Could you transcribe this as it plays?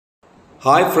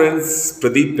Hi friends,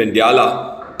 Pradeep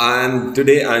Pendyala, and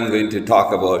today I am going to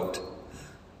talk about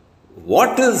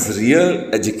what is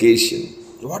real education?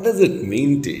 What does it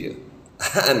mean to you?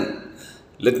 And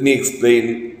let me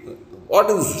explain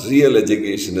what is real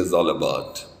education is all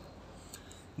about.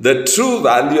 The true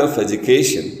value of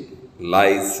education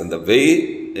lies in the way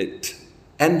it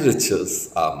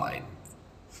enriches our mind,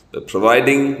 by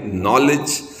providing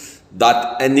knowledge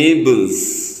that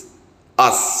enables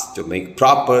us to make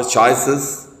proper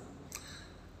choices,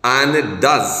 and it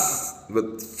does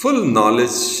with full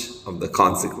knowledge of the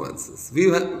consequences.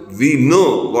 We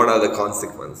know what are the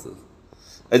consequences.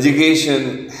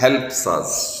 Education helps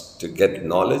us to get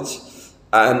knowledge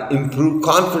and improve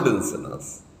confidence in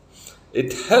us.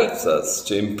 It helps us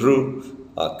to improve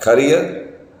our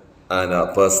career and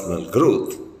our personal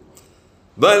growth.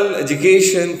 Well,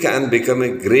 education can become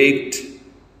a great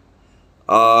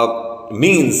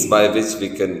means by which we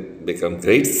can become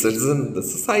great citizens of the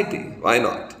society. Why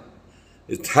not?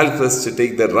 It helps us to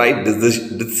take the right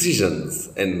decisions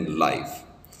in life.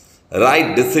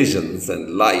 Right decisions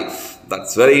in life.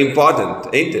 That's very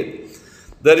important, ain't it?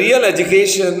 The real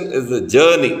education is a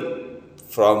journey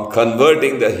from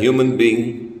converting the human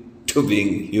being to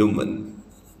being human.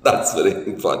 That's very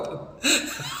important.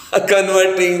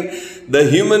 Converting the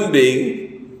human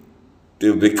being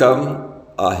to become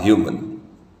a human,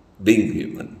 being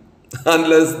human.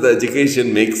 Unless the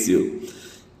education makes you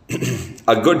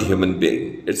a good human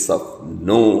being, it's of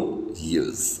no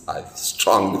use. I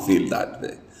strongly feel that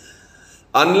way.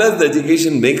 Unless the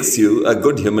education makes you a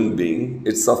good human being,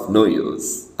 it's of no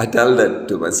use. I tell that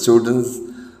to my students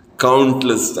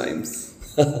countless times.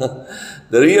 The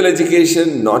real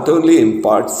education not only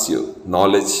imparts you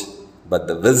knowledge, but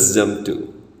the wisdom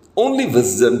too. Only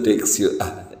wisdom takes you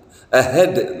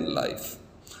ahead in life.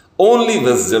 Only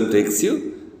wisdom takes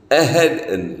you ahead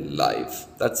in life.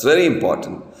 That's very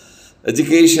important.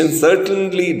 Education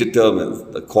certainly determines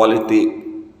the quality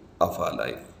of our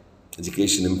life.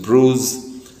 Education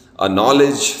improves our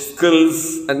knowledge,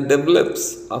 skills, and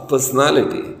develops our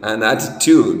personality and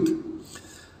attitude.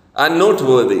 And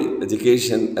noteworthy,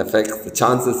 education affects the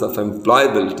chances of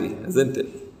employability, isn't it?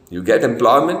 You get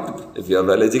employment if you are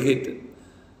well educated.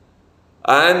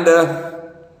 And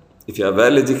if you are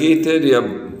well educated, you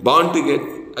are bound to get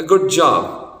a good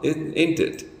job, ain't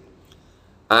it?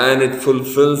 And it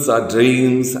fulfills our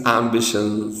dreams,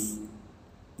 ambitions,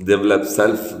 develops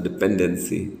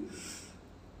self-dependency.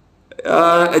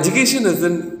 Education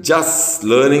isn't just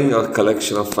learning a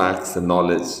collection of facts and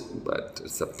knowledge, but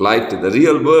it's applied to the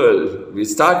real world. We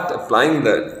start applying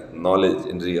that knowledge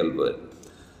in real world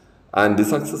and be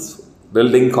successful,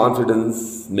 building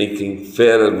confidence, making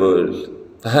fairer world,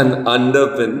 and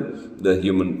underpin the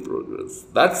human progress.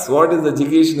 That's what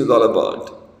education is all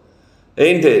about,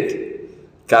 ain't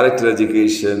it? Character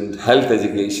education, health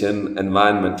education,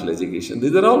 environmental education.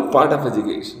 These are all part of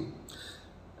education.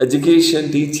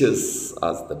 Education teaches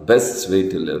us the best way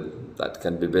to live that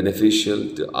can be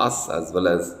beneficial to us as well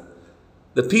as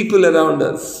the people around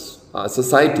us, our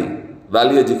society.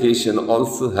 Value education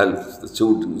also helps the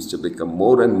students to become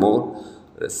more and more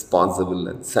responsible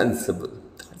and sensible.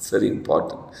 That's very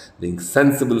important. Being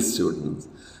sensible students.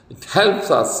 It helps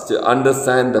us to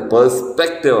understand the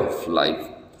perspective of life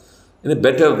in a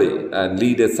better way and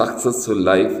lead a successful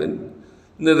life in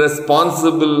a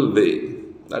responsible way.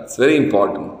 That's very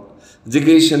important.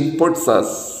 Education puts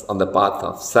us on the path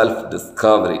of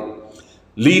self-discovery,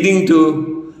 leading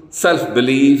to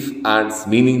self-belief, adds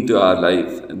meaning to our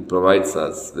life and provides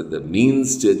us with the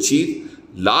means to achieve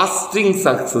lasting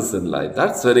success in life.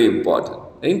 That's very important,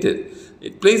 ain't it?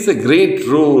 It plays a great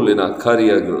role in our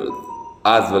career growth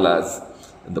as well as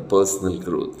in the personal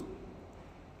growth.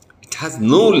 It has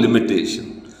no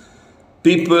limitation.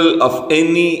 People of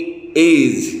any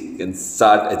age can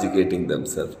start educating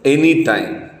themselves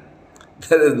anytime.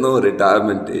 There is no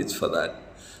retirement age for that,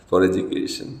 for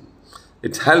education.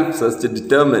 It helps us to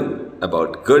determine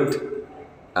about good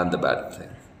and the bad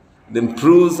things. It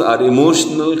improves our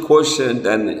emotional quotient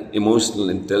and emotional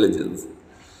intelligence.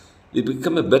 We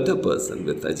become a better person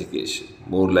with education,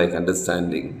 more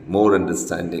understanding,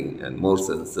 and more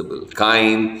sensible,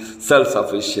 kind,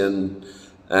 self-sufficient,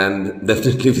 and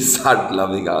definitely we start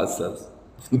loving ourselves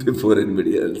before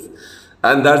anybody else.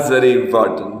 And that's very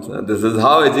important. This is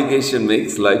how education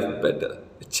makes life better.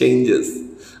 It changes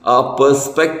our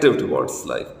perspective towards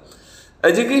life.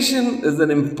 Education is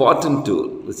an important tool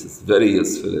which is very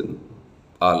useful in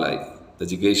our life.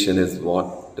 Education is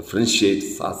what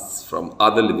differentiates us from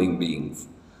other living beings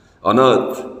on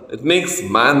earth. It makes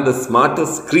man the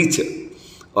smartest creature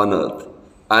on earth,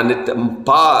 and it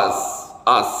empowers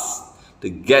us to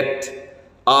get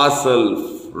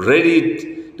ourselves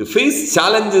ready to face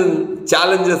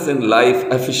challenges in life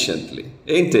efficiently,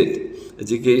 ain't it?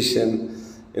 Education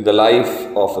in the life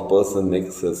of a person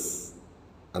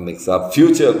makes our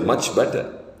future much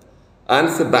better, and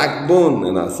it's a backbone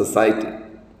in our society,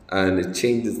 and it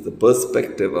changes the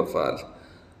perspective of our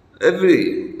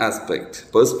every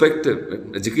aspect.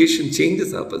 Perspective. Education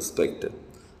changes our perspective.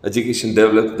 Education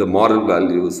develops the moral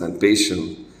values and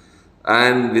patience,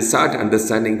 and we start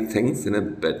understanding things in a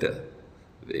better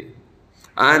way.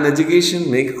 And education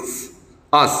makes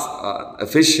us an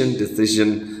efficient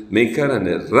decision maker and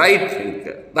a right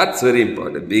thinker. That's very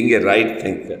important, being a right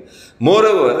thinker.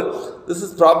 Moreover, this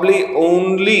is probably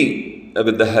only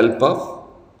with the help of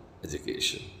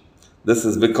education. This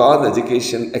is because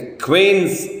education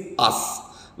acquaints us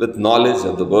with knowledge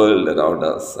of the world around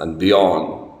us and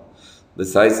beyond.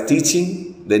 Besides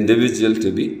teaching the individual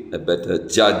to be a better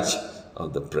judge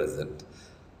of the present.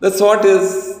 That's what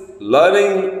is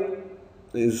learning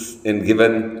is in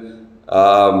given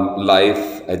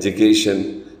life.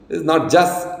 Education is not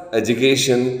just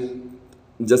education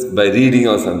just by reading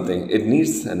or something. It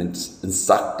needs an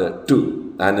instructor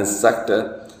too. An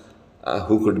instructor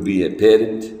who could be a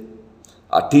parent,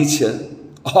 a teacher,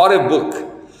 or a book,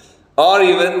 or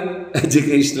even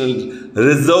educational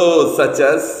resource such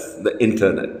as the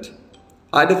internet.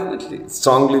 I definitely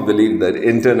strongly believe that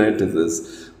internet is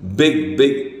this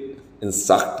big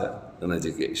instructor in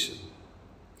education.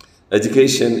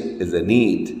 Education is a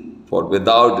need, for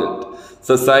without it,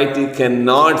 society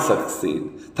cannot succeed.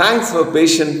 Thanks for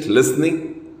patient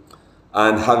listening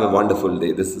and have a wonderful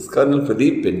day. This is Colonel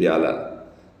Pradeep Pindyala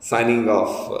signing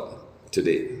off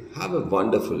today. Have a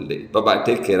wonderful day. Bye-bye.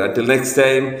 Take care. Until next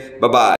time. Bye-bye.